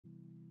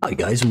Hi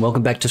guys, and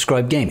welcome back to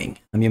Scribe Gaming.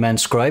 I'm your man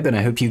Scribe, and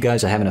I hope you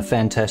guys are having a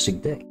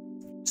fantastic day.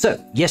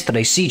 So,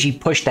 yesterday CG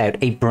pushed out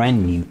a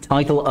brand new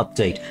title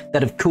update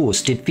that of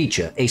course did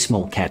feature a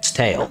small cat's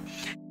tail.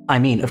 I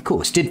mean, of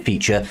course, did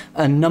feature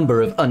a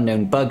number of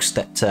unknown bugs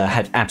that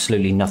had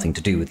absolutely nothing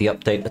to do with the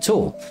update at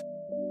all.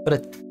 But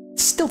I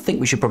still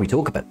think we should probably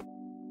talk about them.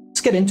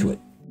 Let's get into it.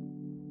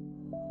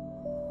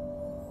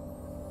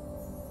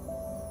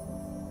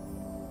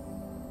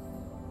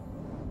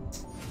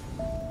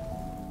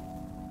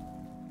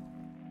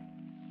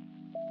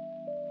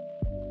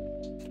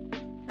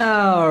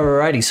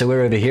 Alrighty, so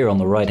we're over here on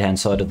the right-hand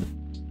side of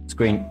the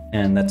screen,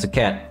 and that's a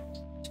cat.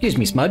 Excuse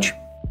me, Smudge.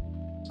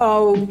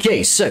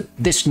 Okay, so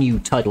this new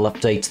title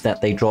update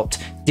that they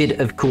dropped did,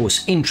 of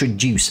course,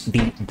 introduce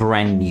the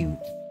brand new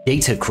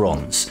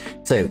Datacrons.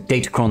 So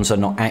Datacrons are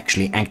not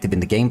actually active in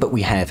the game, but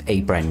we have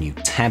a brand new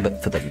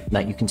tab for them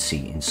that you can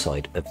see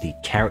inside of the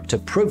character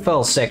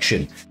profile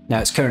section. Now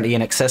it's currently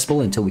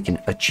inaccessible until we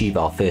can achieve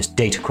our first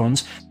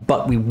Datacrons,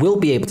 but we will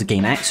be able to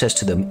gain access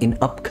to them in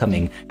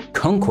upcoming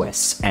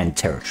conquests and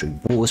territory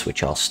wars,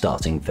 which are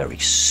starting very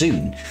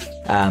soon.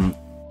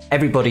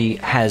 Everybody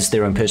has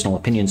their own personal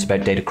opinions about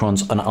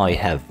Datacrons, and I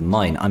have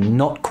mine. I'm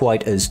not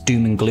quite as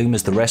doom and gloom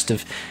as the rest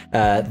of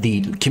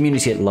the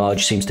community at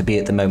large seems to be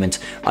at the moment.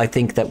 I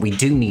think that we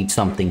do need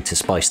something to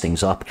spice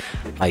things up.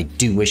 I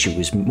do wish it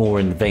was more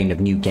in the vein of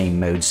new game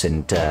modes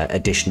and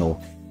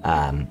additional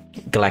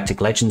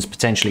Galactic Legends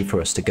potentially for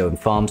us to go and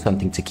farm,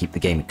 something to keep the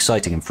game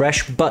exciting and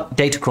fresh, but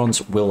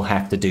Datacrons will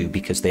have to do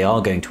because they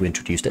are going to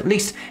introduce at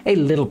least a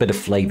little bit of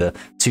flavor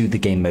to the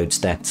game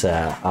modes that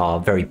are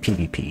very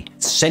PvP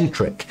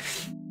centric.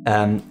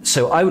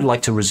 So I would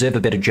like to reserve a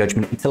bit of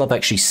judgment until I've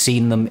actually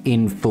seen them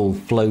in full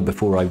flow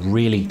before I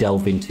really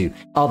delve into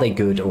are they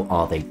good or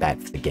are they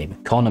bad for the game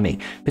economy,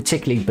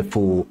 particularly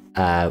before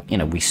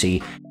we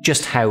see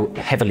just how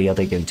heavily are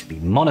they going to be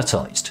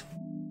monetized.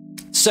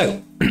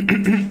 So,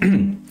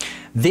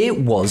 there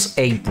was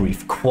a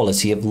brief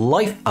quality of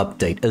life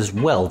update as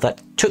well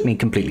that took me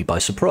completely by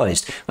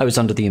surprise. I was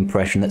under the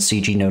impression that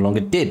CG no longer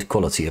did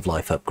quality of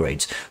life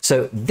upgrades.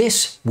 So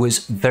this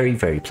was very,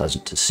 very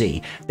pleasant to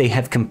see. They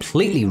have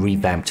completely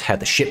revamped how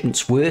the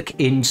shipments work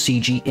in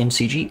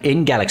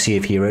Galaxy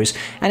of Heroes,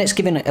 and it's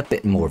given it a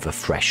bit more of a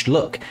fresh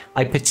look.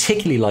 I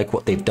particularly like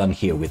what they've done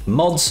here with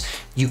mods.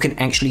 You can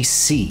actually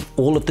see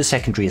all of the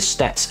secondary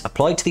stats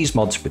applied to these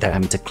mods without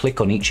having to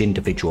click on each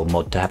individual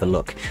mod to have a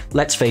look.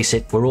 Let's face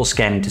it, we're all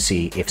scanning to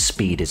see if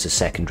speed is a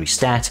secondary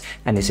stat,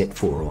 and is it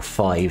 4 or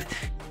 5,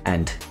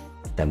 and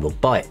then we'll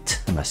buy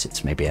it, unless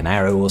it's maybe an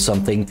arrow or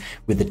something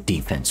with a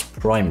defense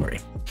primary.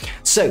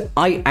 So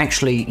I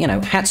actually,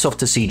 hats off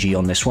to CG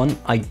on this one.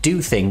 I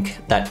do think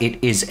that it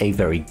is a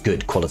very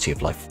good quality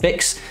of life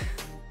fix.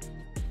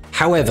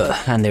 However,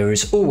 and there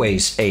is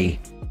always a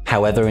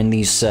however in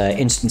these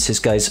instances,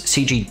 guys,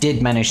 CG did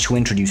manage to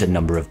introduce a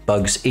number of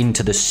bugs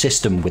into the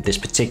system with this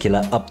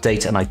particular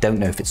update, and I don't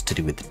know if it's to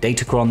do with the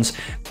Datacrons,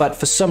 but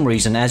for some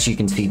reason, as you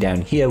can see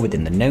down here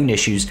within the known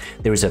issues,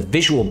 there is a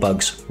visual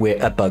bug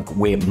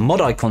where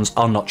mod icons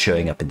are not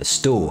showing up in the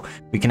store.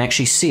 We can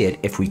actually see it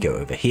if we go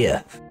over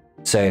here.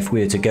 So if we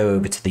were to go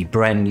over to the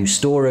brand new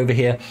store over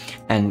here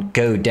and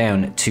go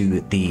down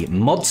to the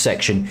mod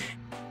section,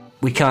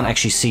 we can't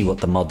actually see what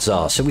the mods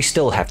are, so we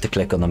still have to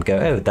click on them and go,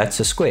 oh,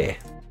 that's a square.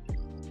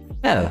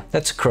 Oh,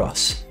 that's a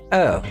cross.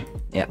 Oh,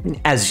 yeah,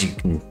 as you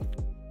can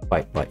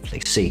quite rightfully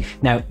see.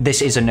 Now,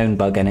 this is a known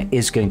bug and it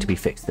is going to be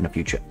fixed in a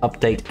future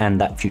update, and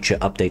that future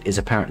update is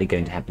apparently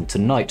going to happen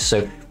tonight,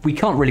 so we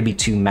can't really be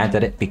too mad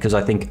at it because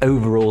I think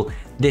overall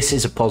this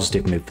is a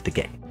positive move for the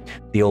game.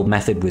 The old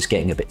method was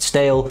getting a bit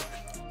stale.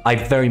 I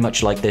very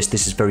much like this.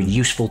 This is very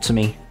useful to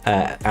me.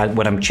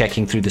 When I'm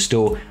checking through the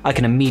store, I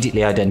can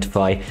immediately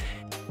identify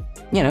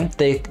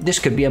this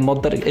could be a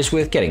mod that is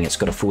worth getting. It's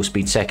got a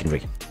 4-speed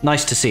secondary.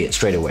 Nice to see it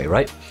straight away,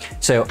 right?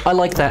 So I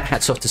like that.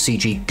 Hats off to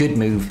CG. Good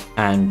move,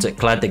 and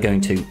glad they're going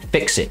to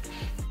fix it.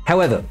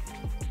 However,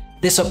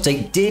 this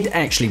update did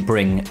actually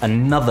bring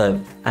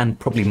another and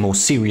probably more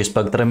serious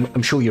bug that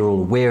I'm sure you're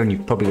all aware and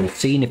you've probably all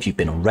seen if you've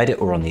been on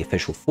Reddit or on the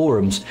official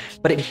forums.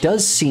 But it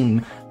does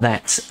seem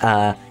that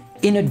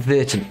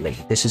inadvertently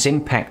this has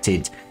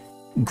impacted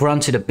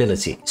granted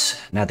abilities.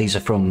 Now these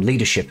are from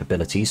leadership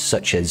abilities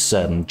such as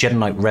Jedi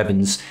Knight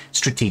Revan's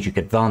Strategic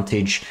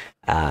Advantage,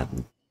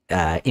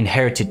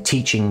 Inherited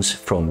Teachings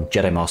from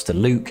Jedi Master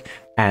Luke,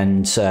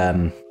 and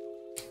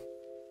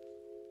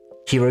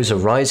Heroes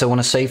Arise, I want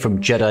to say, from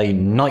Jedi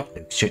Knight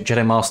Luke.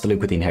 Jedi Master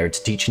Luke with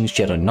Inherited Teachings,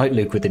 Jedi Knight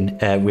Luke with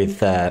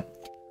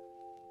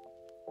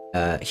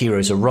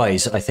Heroes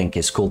Arise, I think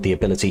is called the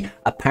ability.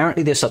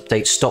 Apparently this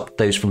update stopped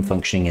those from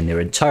functioning in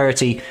their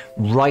entirety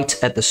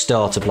right at the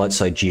start of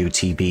Lightside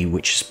GOTB,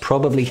 which has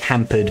probably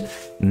hampered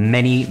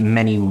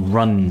many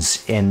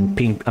runs, and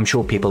I'm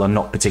sure people are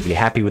not particularly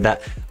happy with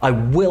that. I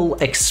will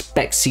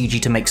expect CG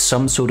to make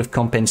some sort of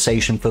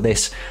compensation for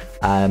this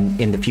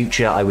in the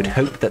future. I would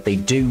hope that they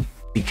do,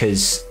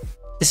 because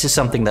This is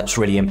something that's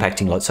really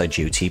impacting Lightside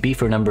GOTB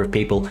for a number of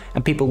people,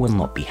 and people will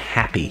not be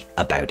happy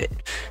about it.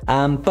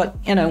 But,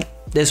 you know,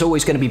 there's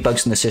always going to be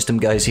bugs in the system,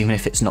 guys, even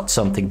if it's not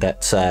something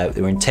that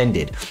were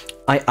intended.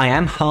 I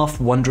am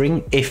half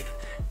wondering if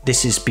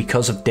this is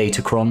because of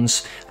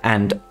Datacrons,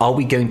 and are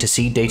we going to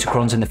see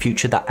Datacrons in the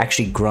future that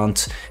actually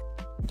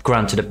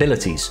granted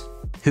abilities?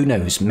 Who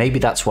knows? Maybe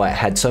that's why it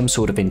had some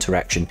sort of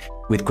interaction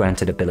with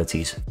granted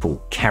abilities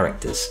for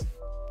characters.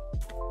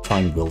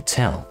 Time will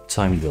tell.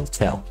 Time will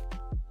tell.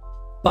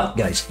 But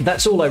guys,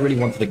 that's all I really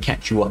wanted to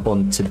catch you up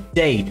on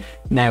today.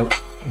 Now,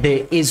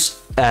 there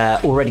is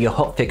already a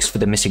hotfix for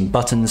the missing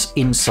buttons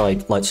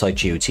inside Lightside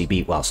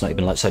GOTB. Well, it's not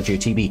even Lightside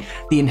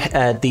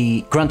GOTB.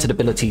 The granted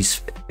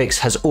abilities fix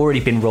has already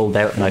been rolled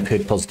out, and I've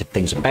heard positive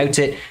things about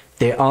it.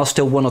 There are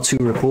still 1 or 2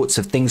 reports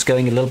of things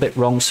going a little bit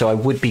wrong, so I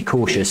would be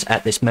cautious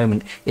at this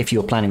moment if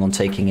you're planning on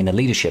taking in a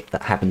leadership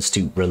that happens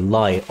to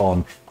rely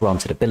on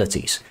granted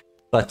abilities.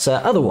 But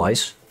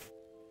otherwise,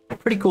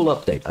 pretty cool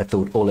update, I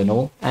thought, all in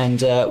all,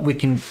 and we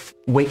can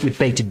wait with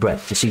bated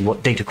breath to see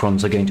what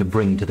Datacrons are going to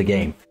bring to the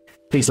game.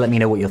 Please let me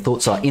know what your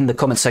thoughts are in the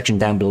comment section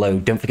down below.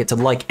 Don't forget to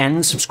like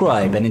and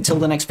subscribe, and until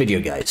the next video,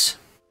 guys,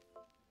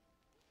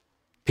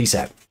 peace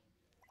out.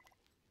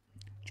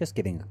 Just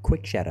giving a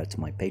quick shout out to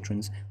my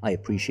patrons. I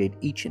appreciate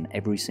each and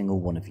every single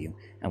one of you,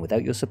 and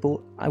without your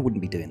support, I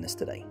wouldn't be doing this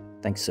today.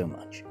 Thanks so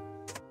much.